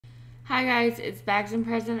Hi guys, it's Bagz and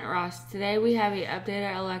President Ross. Today we have a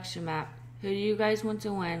updated election map. Who do you guys want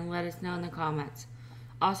to win? Let us know in the comments.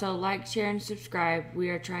 Also, like, share, and subscribe. We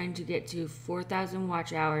are trying to get to 4,000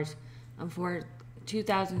 watch hours and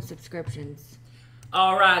 2,000 subscriptions.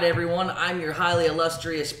 All right, everyone. I'm your highly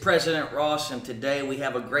illustrious President Ross, and today we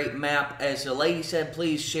have a great map. As the lady said,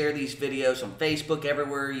 please share these videos on Facebook,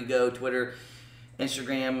 everywhere you go, Twitter,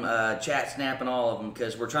 Instagram, Chat, Snap, and all of them,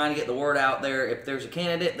 because we're trying to get the word out there. If there's a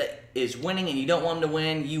candidate that is winning and you don't want them to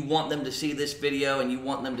win, you want them to see this video and you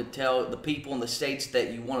want them to tell the people in the states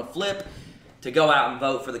that you want to flip to go out and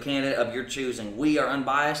vote for the candidate of your choosing. We are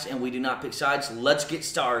unbiased and we do not pick sides. Let's get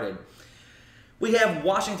started. We have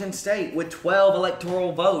Washington State with 12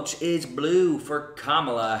 electoral votes is blue for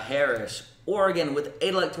Kamala Harris. Oregon with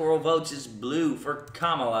 8 electoral votes is blue for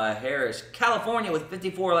Kamala Harris. California with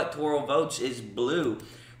 54 electoral votes is blue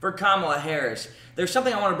for Kamala Harris. There's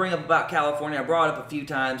something I want to bring up about California. I brought it up a few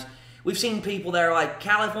times. We've seen people that are like,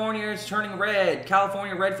 California is turning red.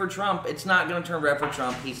 California red for Trump. It's not going to turn red for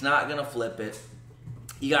Trump. He's not going to flip it.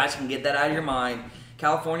 You guys can get that out of your mind.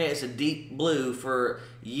 California is a deep blue for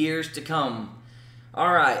years to come.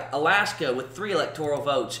 All right, Alaska with 3 electoral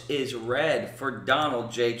votes is red for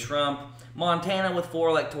Donald J. Trump. Montana with 4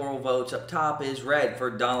 electoral votes up top is red for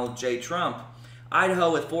Donald J. Trump.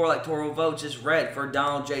 Idaho with 4 electoral votes is red for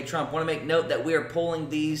Donald J. Trump. I want to make note that we are pulling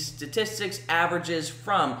these statistics averages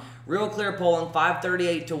from Real Clear Polling,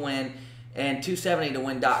 538 to win, and 270 to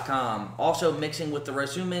win.com. Also mixing with the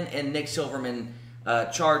Resumen and Nick Silverman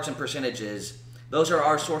charts and percentages. Those are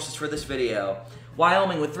our sources for this video.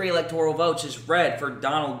 Wyoming with 3 electoral votes is red for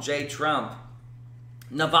Donald J. Trump.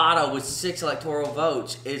 Nevada with 6 electoral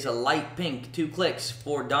votes is a light pink, 2 clicks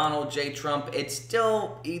for Donald J. Trump. It's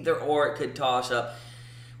still either or, it could toss up.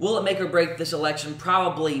 Will it make or break this election?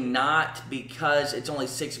 Probably not, because it's only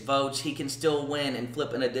 6 votes. He can still win and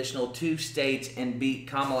flip an additional 2 states and beat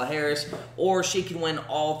Kamala Harris, or she can win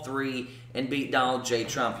all 3 and beat Donald J.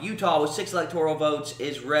 Trump. Utah with 6 electoral votes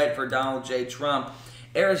is red for Donald J. Trump.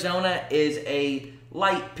 Arizona is a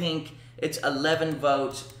light pink. It's 11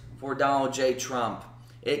 votes for Donald J. Trump.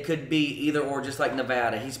 It could be either or, just like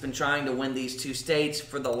Nevada. He's been trying to win these 2 states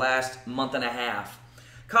for the last month and a half.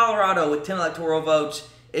 Colorado with 10 electoral votes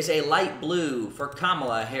is a light blue for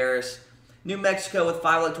Kamala Harris. New Mexico with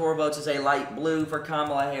 5 electoral votes is a light blue for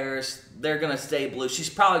Kamala Harris. They're going to stay blue. She's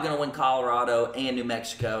probably going to win Colorado and New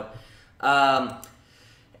Mexico.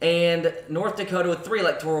 And North Dakota with 3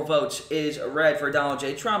 electoral votes is red for Donald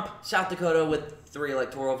J. Trump. South Dakota with 3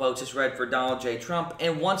 electoral votes is red for Donald J. Trump.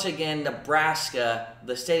 And once again, Nebraska,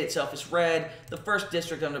 the state itself is red. The 1st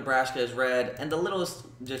district of Nebraska is red. And the littlest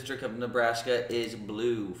district of Nebraska is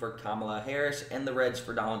blue for Kamala Harris. And the reds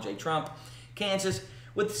for Donald J. Trump. Kansas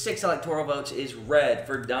with 6 electoral votes is red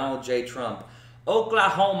for Donald J. Trump.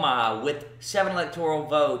 Oklahoma with 7 electoral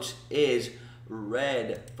votes is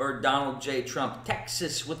red for Donald J. Trump.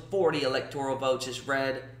 Texas with 40 electoral votes is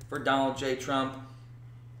red for Donald J. Trump.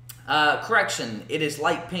 Correction, it is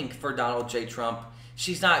light pink for Donald J. Trump.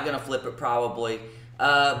 She's not going to flip it probably.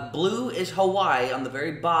 Blue is Hawaii on the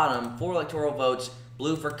very bottom, 4 electoral votes,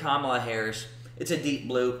 blue for Kamala Harris. It's a deep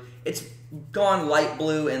blue. It's gone light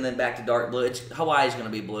blue and then back to dark blue. Hawaii's going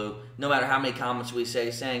to be blue, no matter how many comments we say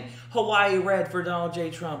saying, Hawaii red for Donald J.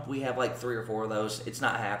 Trump. We have like 3 or 4 of those. It's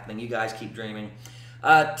not happening. You guys keep dreaming.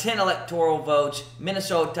 10 electoral votes,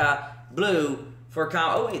 Minnesota, blue for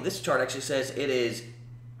Kamala. Oh, wait, this chart actually says it is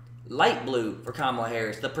light blue for Kamala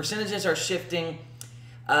Harris. The percentages are shifting.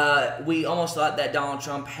 We almost thought that Donald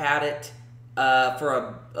Trump had it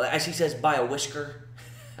as he says, by a whisker.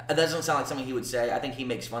 That doesn't sound like something he would say. I think he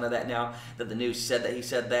makes fun of that now that the news said that he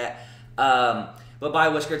said that. But by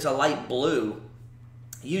a whisker, it's a light blue.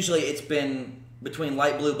 Usually it's been between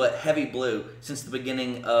light blue but heavy blue since the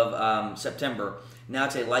beginning of September. Now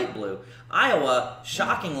it's a light blue. Iowa,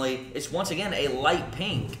 shockingly, is once again a light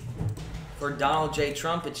pink for Donald J.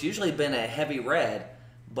 Trump. It's usually been a heavy red,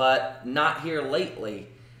 but not here lately.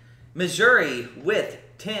 Missouri with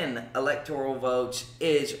 10 electoral votes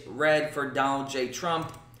is red for Donald J.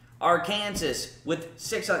 Trump. Arkansas with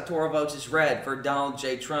 6 electoral votes is red for Donald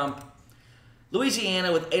J. Trump.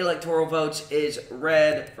 Louisiana with 8 electoral votes is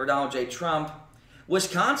red for Donald J. Trump.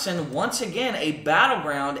 Wisconsin, once again, a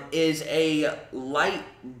battleground, is a light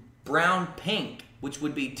brown pink, which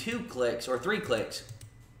would be 2 clicks or 3 clicks.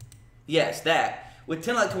 Yes, that. With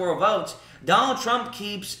 10 electoral votes, Donald Trump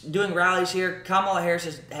keeps doing rallies here. Kamala Harris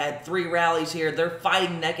has had 3 rallies here. They're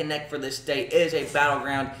fighting neck and neck for this state. It is a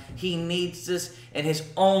battleground. He needs this, and his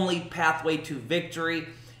only pathway to victory,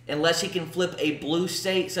 unless he can flip a blue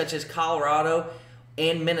state such as Colorado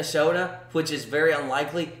and Minnesota, which is very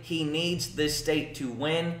unlikely, he needs this state to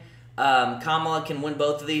win. Kamala can win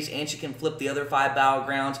both of these, and she can flip the other 5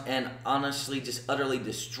 battlegrounds and honestly just utterly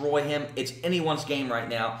destroy him. It's anyone's game right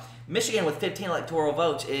now. Michigan with 15 electoral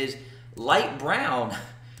votes is light brown,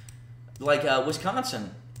 like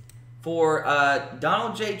Wisconsin. For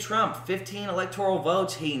Donald J. Trump, 15 electoral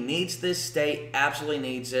votes. He needs this state, absolutely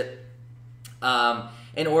needs it,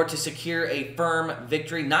 in order to secure a firm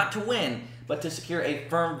victory. Not to win, but to secure a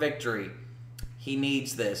firm victory. He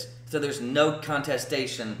needs this. So there's no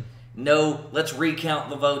contestation. No, let's recount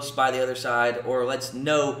the votes by the other side, or let's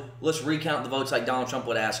recount the votes like Donald Trump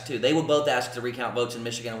would ask too. They would both ask to recount votes in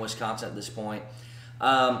Michigan and Wisconsin at this point.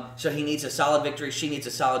 So he needs a solid victory. She needs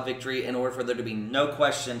a solid victory in order for there to be no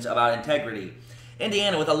questions about integrity.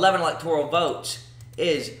 Indiana with 11 electoral votes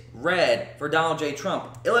is red for Donald J.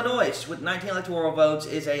 Trump. Illinois with 19 electoral votes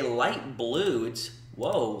is a light blue. It's,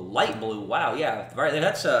 whoa, light blue. Wow, yeah, right.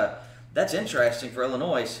 That's interesting for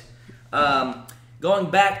Illinois.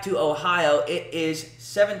 Going back to Ohio, it is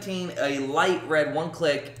 17, a light red, 1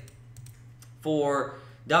 click for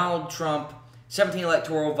Donald Trump, 17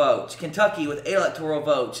 electoral votes. Kentucky with 8 electoral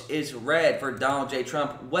votes is red for Donald J.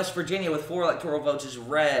 Trump. West Virginia with 4 electoral votes is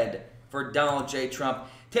red for Donald J. Trump.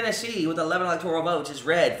 Tennessee with 11 electoral votes is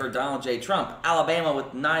red for Donald J. Trump. Alabama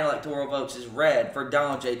with 9 electoral votes is red for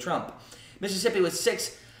Donald J. Trump. Mississippi with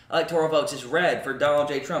 6 electoral votes is red for Donald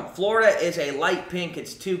J. Trump. Florida is a light pink.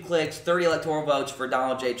 It's 2 clicks, 30 electoral votes for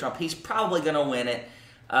Donald J. Trump. He's probably going to win it.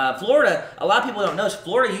 Florida, a lot of people don't know this.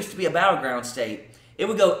 Florida used to be a battleground state. It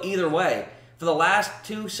would go either way. For the last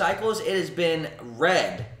 2 cycles, it has been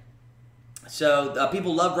red. So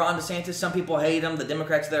people love Ron DeSantis. Some people hate him. The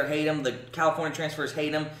Democrats there hate him. The California transfers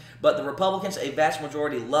hate him. But the Republicans, a vast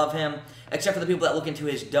majority, love him, except for the people that look into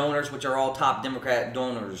his donors, which are all top Democrat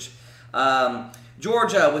donors.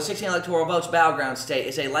 Georgia, with 16 electoral votes, battleground state,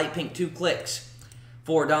 is a light pink, 2 clicks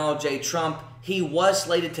for Donald J. Trump. He was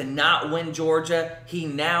slated to not win Georgia. He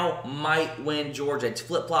now might win Georgia. It's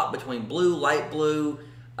flip-flop between blue, light blue,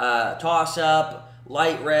 toss-up,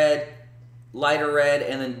 light red, lighter red,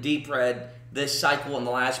 and then deep red. This cycle in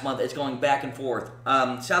the last month is going back and forth.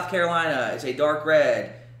 South Carolina is a dark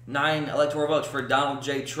red, 9 electoral votes for Donald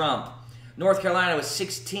J. Trump. North Carolina with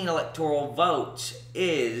 16 electoral votes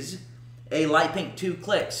is a light pink, 2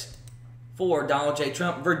 clicks for Donald J.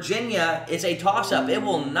 Trump. Virginia is a toss-up. It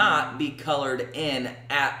will not be colored in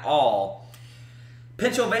at all.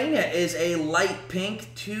 Pennsylvania is a light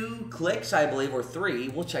pink, 2 clicks, I believe, or 3.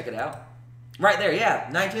 We'll check it out. Right there, yeah.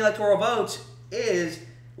 19 electoral votes is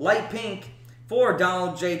light pink for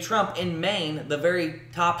Donald J. Trump. In Maine, the very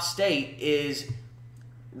top state, is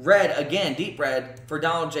red, again, deep red, for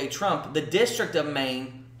Donald J. Trump. The District of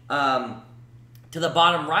Maine, to the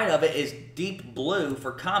bottom right of it, is deep blue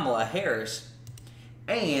for Kamala Harris.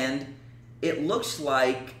 And it looks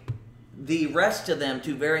like the rest of them,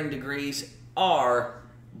 to varying degrees, are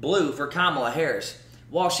blue for Kamala Harris.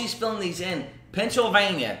 While she's filling these in,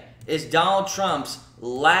 Pennsylvania is Donald Trump's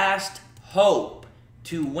last hope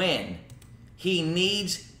to win. He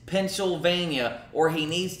needs Pennsylvania, or he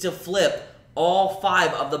needs to flip all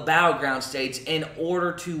 5 of the battleground states in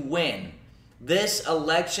order to win. This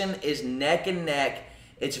election is neck and neck.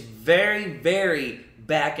 It's very, very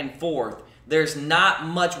back and forth. There's not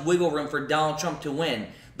much wiggle room for Donald Trump to win.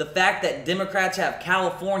 The fact that Democrats have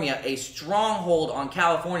California, a stronghold on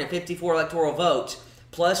California, 54 electoral votes,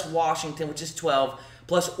 plus Washington, which is 12,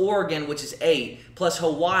 plus Oregon, which is 8, plus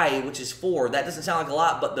Hawaii, which is 4. That doesn't sound like a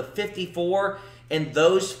lot, but the 54 and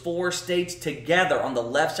those 4 states together on the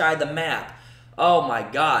left side of the map, oh my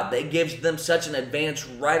God, that gives them such an advantage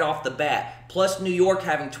right off the bat. Plus New York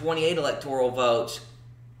having 28 electoral votes,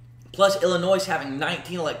 plus Illinois having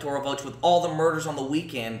 19 electoral votes with all the murders on the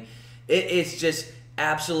weekend. It's just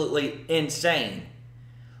absolutely insane.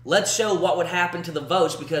 Let's show what would happen to the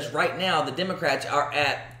votes, because right now the Democrats are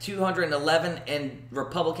at 211 and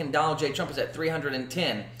Republican Donald J. Trump is at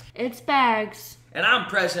 310. It's Bagz. And I'm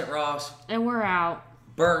President Ross. And we're out.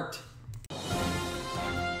 Burnt.